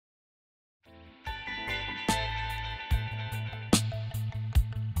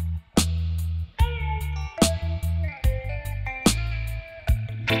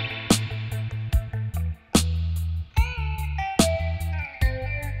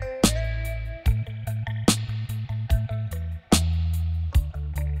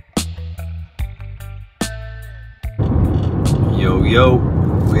Yo,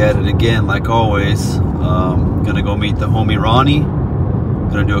 we at it again like always. Gonna go meet the homie Ronnie.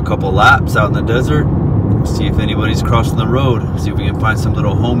 Gonna do a couple laps out in the desert. See if anybody's crossing the road. See if we can find some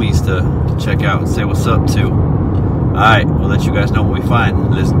little homies to check out and say what's up to. Alright, we'll let you guys know what we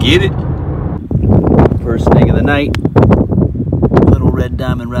find. Let's get it. First snake of the night. Little red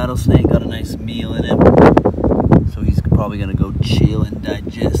diamond rattlesnake. Got a nice meal in him. So he's probably gonna go chill and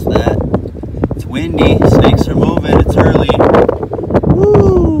digest that. It's windy. Snakes are moving. It's early.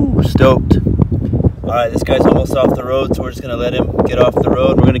 Woo! We're stoked. Alright, this guy's almost off the road, so we're just gonna let him get off the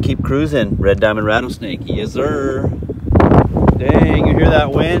road. We're gonna keep cruising. Red diamond rattlesnake. Yes, sir. Dang, you hear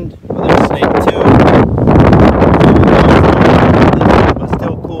that wind? Well, there's snake too. But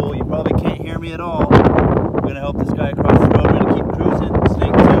still cool. You probably can't hear me at all. We're gonna help this guy across the road. We're gonna keep cruising.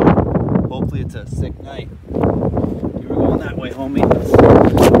 Snake too. Hopefully it's a sick night. You were going that way, homie.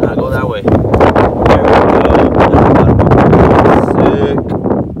 Nah, go that way. There we go. Sick.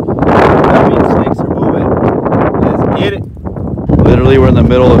 That means snakes are moving. Let's get it. Literally, we're in the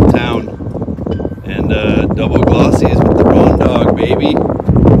middle of town. And double glossies with the wrong dog, baby.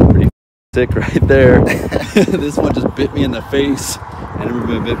 Pretty sick right there. This one just bit me in the face. I've never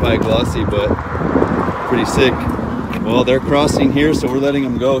been bit by a glossy, but pretty sick. Well, they're crossing here, so we're letting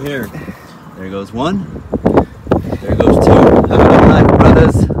them go here. There goes one. There goes two. Have a good night,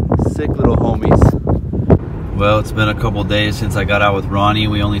 brothers. Sick little homies. Well, it's been a couple days since I got out with Ronnie.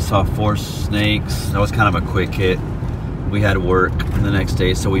 We only saw 4 snakes. That was kind of a quick hit. We had work the next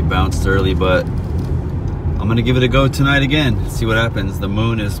day, so we bounced early, but I'm gonna give it a go tonight again. See what happens. The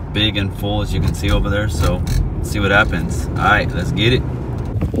moon is big and full, as you can see over there, so let's see what happens. All right, let's get it.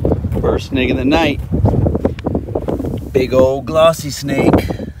 First snake of the night. Big old glossy snake.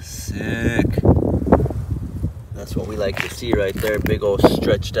 Sick. That's what we like to see right there. Big old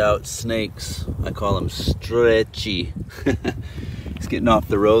stretched out snakes. I call them stretchy. He's getting off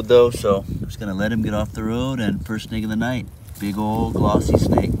the road though, so I'm just gonna let him get off the road. And first snake of the night, big old glossy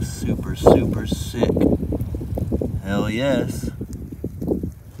snake. Super, super sick. Hell yes.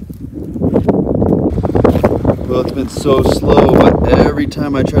 Well, it's been so slow, but every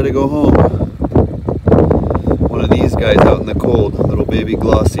time I try to go home, one of these guys out in the cold, little baby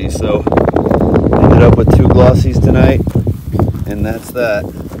glossy. So ended up with 2 glossies tonight, and that's that.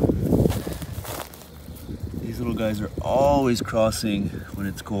 These little guys are always crossing when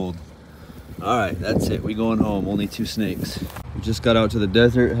it's cold. All right, that's it. We going home. Only 2 snakes. We just got out to the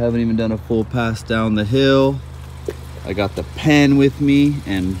desert. Haven't even done a full pass down the hill. I got the pen with me,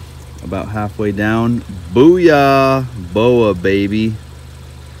 and about halfway down, booyah, boa baby.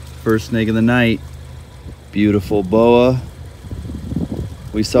 First snake of the night. Beautiful boa.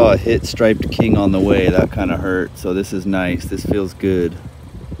 We saw a hit striped king on the way. That kind of hurt, so this is nice. This feels good.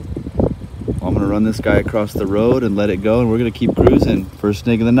 I'm gonna run this guy across the road and let it go, and we're gonna keep cruising. First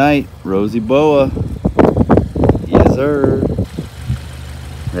snake of the night, Rosy Boa. Yes, sir.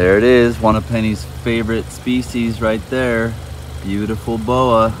 There it is, one of Penny's favorite species right there. Beautiful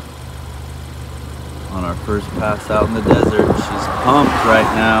boa. On our first pass out in the desert. She's pumped right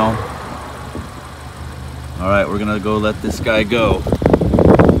now. All right, we're gonna go let this guy go.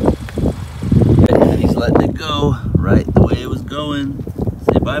 And he's letting it go right the way it was going.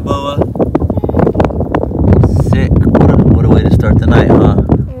 Say bye, boa. Sick. What a way to start the night, huh?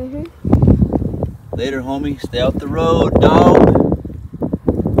 Mm-hmm. Later, homie. Stay out the road, dog.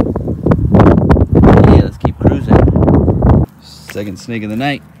 Yeah, let's keep cruising. Second snake of the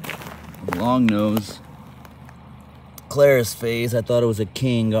night. Long nose. Claris phase. I thought it was a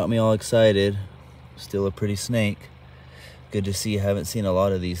king. Got me all excited. Still a pretty snake. Good to see. I haven't seen a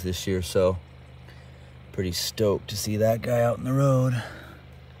lot of these this year, so pretty stoked to see that guy out in the road.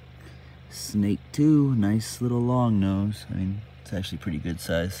 Snake 2, nice little long nose. I mean, it's actually pretty good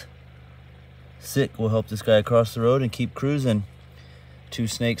size. Sick. We'll help this guy across the road and keep cruising. 2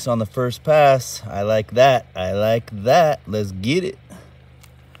 snakes on the first pass. I like that. I like that. Let's get it.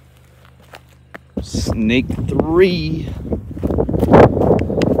 Snake 3.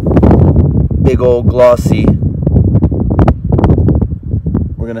 Big old glossy.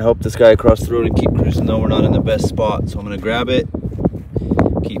 We're gonna help this guy across the road and keep cruising, though we're not in the best spot. So I'm gonna grab it,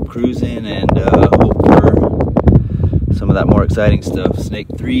 keep cruising, and hope for some of that more exciting stuff. Snake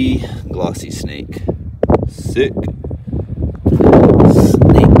 3, glossy snake. Sick.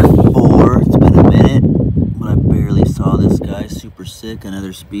 Snake 4, it's been a minute, but I barely saw this guy. Super sick,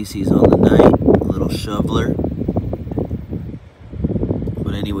 another species on the night, a little shoveler.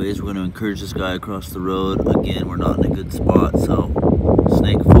 But anyways, we're gonna encourage this guy across the road. Again, we're not in a good spot, so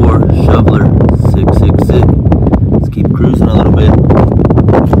snake 4, shoveler, sick, sick, sick. Let's keep cruising a little bit.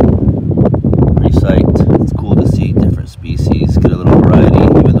 Pretty psyched. It's cool to see different species, get a little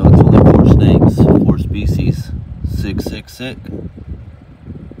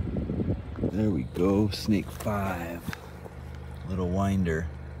There we go, snake 5. Little winder.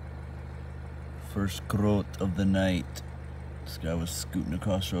 First growth of the night. This guy was scooting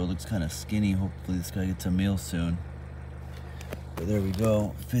across the road, looks kind of skinny. Hopefully this guy gets a meal soon. But there we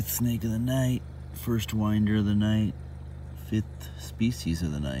go, 5th snake of the night, first winder of the night, 5th species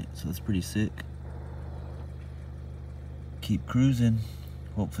of the night. So that's pretty sick. Keep cruising.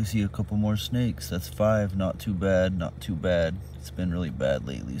 Hopefully see a couple more snakes. That's 5, not too bad, not too bad. It's been really bad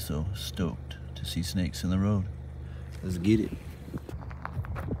lately, so stoked to see snakes in the road. Let's get it.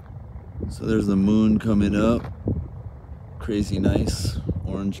 So there's the moon coming up. Crazy nice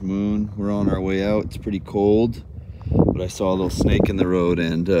orange moon. We're on our way out. It's pretty cold, but I saw a little snake in the road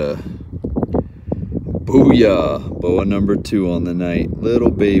and booyah! Boa number 2 on the night. Little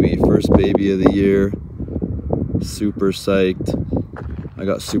baby, first baby of the year. Super psyched. I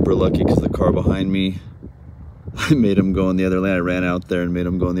got super lucky because the car behind me, I made him go in the other lane. I ran out there and made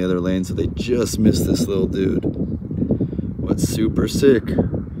him go in the other lane, so they just missed this little dude. What's super sick.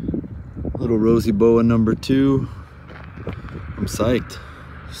 Little Rosy Boa number 2. I'm psyched.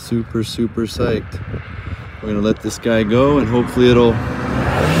 Super, super psyched. We're gonna let this guy go and hopefully it'll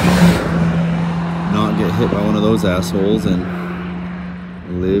not get hit by one of those assholes and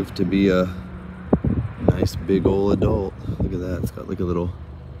live to be a nice big old adult. Look at that, it's got like a little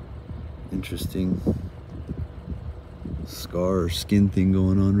interesting scar or skin thing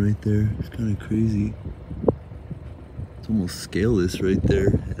going on right there. It's kind of crazy. It's almost scaleless right there.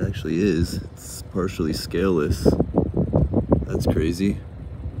 It actually is. It's partially scaleless. That's crazy.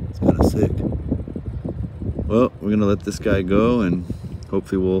 It's kind of sick. Well, we're gonna let this guy go and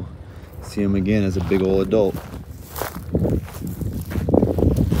hopefully we'll see him again as a big old adult.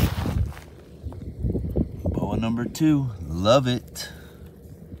 Boa number 2, love it.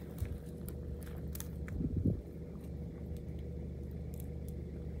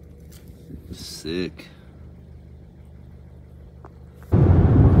 Sick.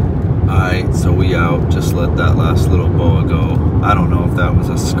 Alright, so we out. Just let that last little boa go. I don't know if that was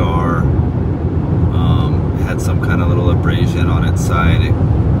a scar. It had some kind of little abrasion on its side. It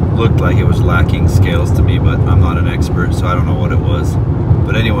looked like it was lacking scales to me, but I'm not an expert, so I don't know what it was.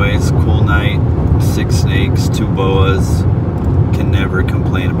 But anyways, cool night. 6 snakes, 2 boas. Can never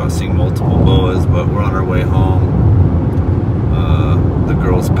complain about seeing multiple boas, but we're on our way home. The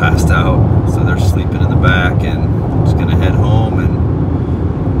girls passed out, so they're sleeping in the back, and I'm just gonna head home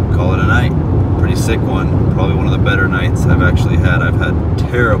and call it a night. Pretty sick one. Probably one of the better nights I've actually had. I've had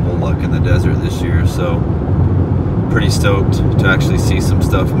terrible luck in the desert this year, so pretty stoked to actually see some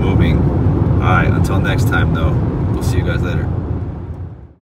stuff moving. Alright, until next time though, we'll see you guys later.